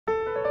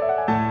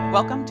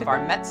Welcome to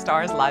our Met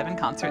Stars Live in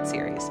Concert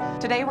series.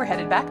 Today we're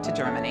headed back to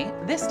Germany,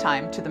 this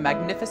time to the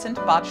magnificent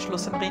Bad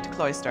Schlussenried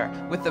cloister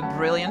with the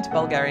brilliant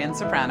Bulgarian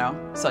soprano,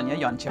 Sonya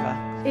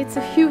Yoncheva. It's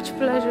a huge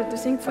pleasure to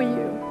sing for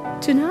you.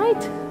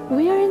 Tonight,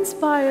 we are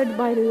inspired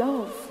by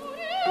love.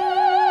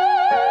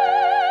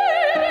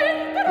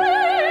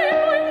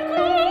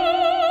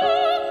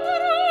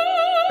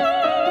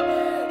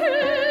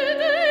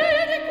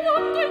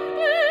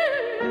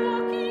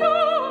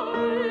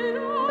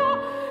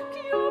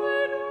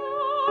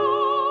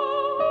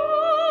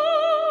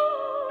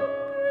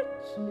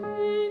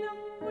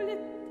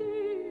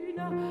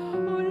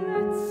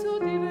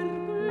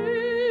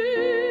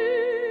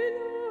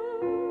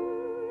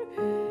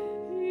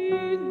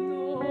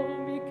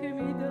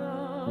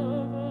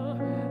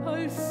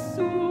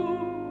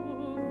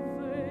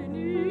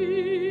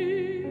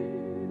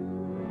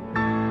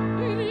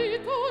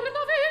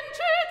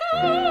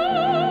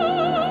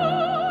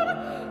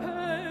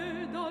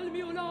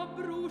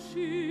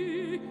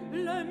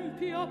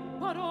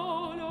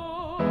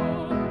 Parola,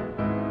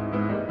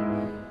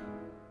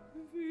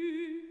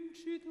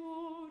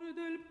 vincitore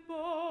del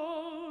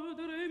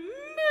Padre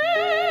mio,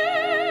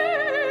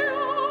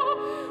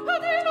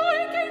 di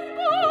lui che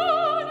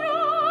impone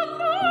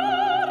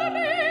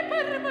all'armi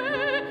per me,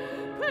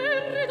 per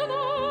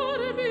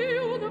ridonarmi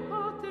una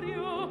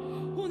patria,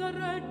 una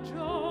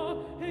reggia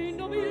e i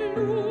nomi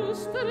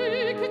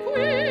illustri che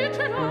qui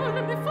c'è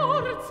l'arme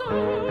forza.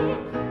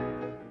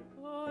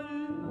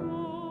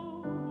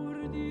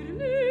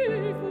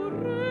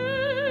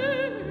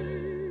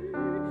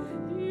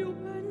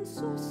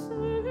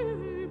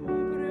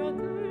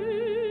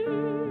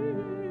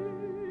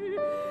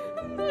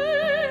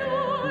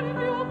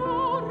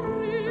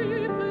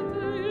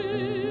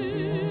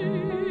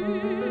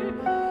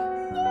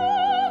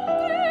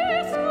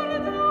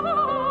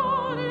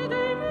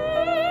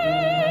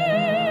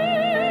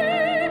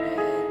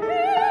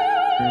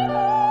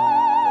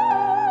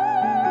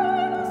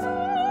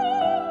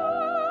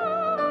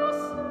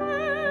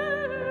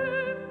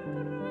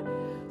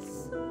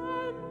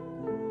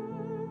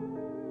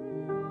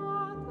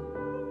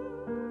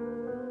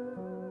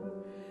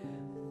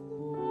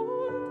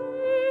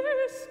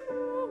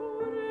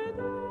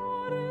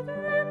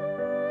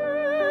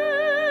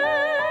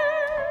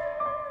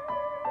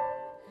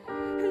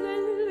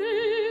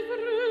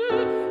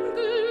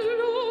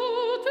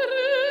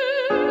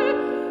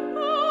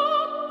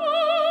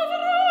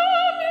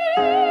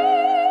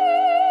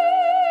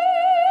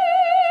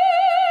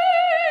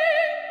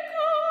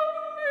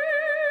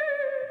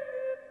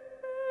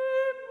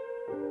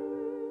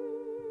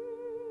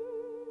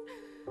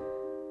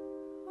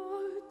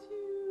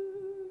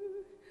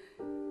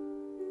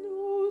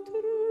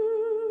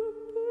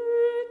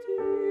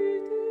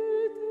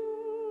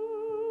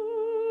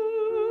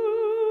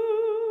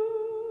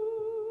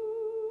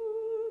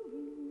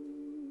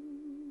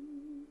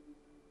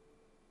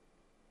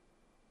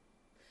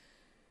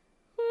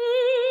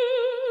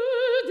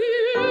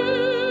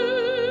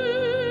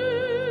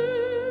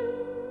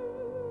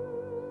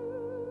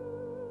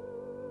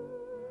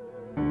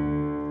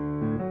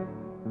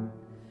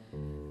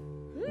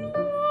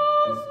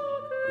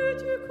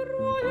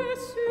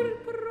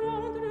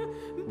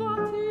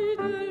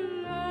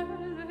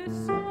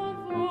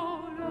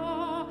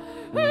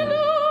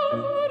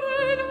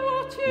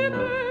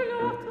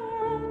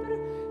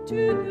 Tu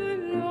ne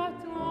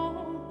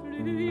l'attends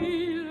plus,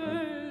 il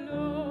est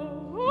là,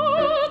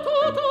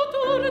 tout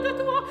autour de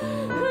toi,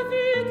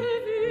 vite,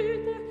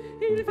 vite,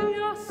 il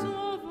vient,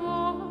 s'en va,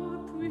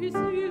 puis il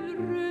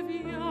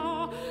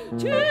revient.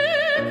 Tu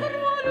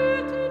crois le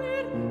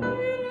tenir,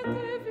 il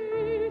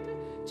t'évite,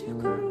 tu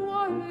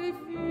crois le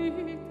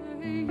vite,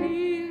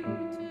 il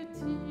te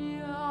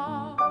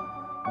tient.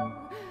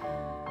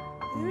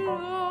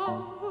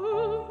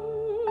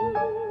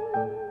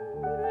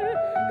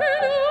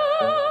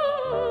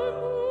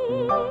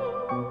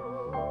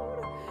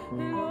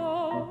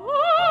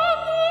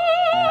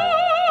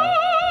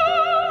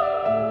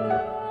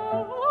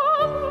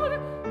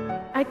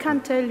 I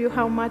can't tell you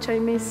how much I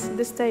miss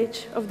the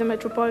stage of the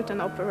Metropolitan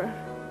Opera.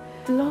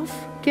 Love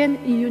can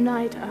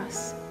unite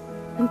us,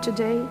 and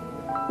today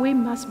we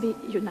must be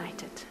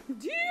united.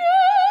 Dieu!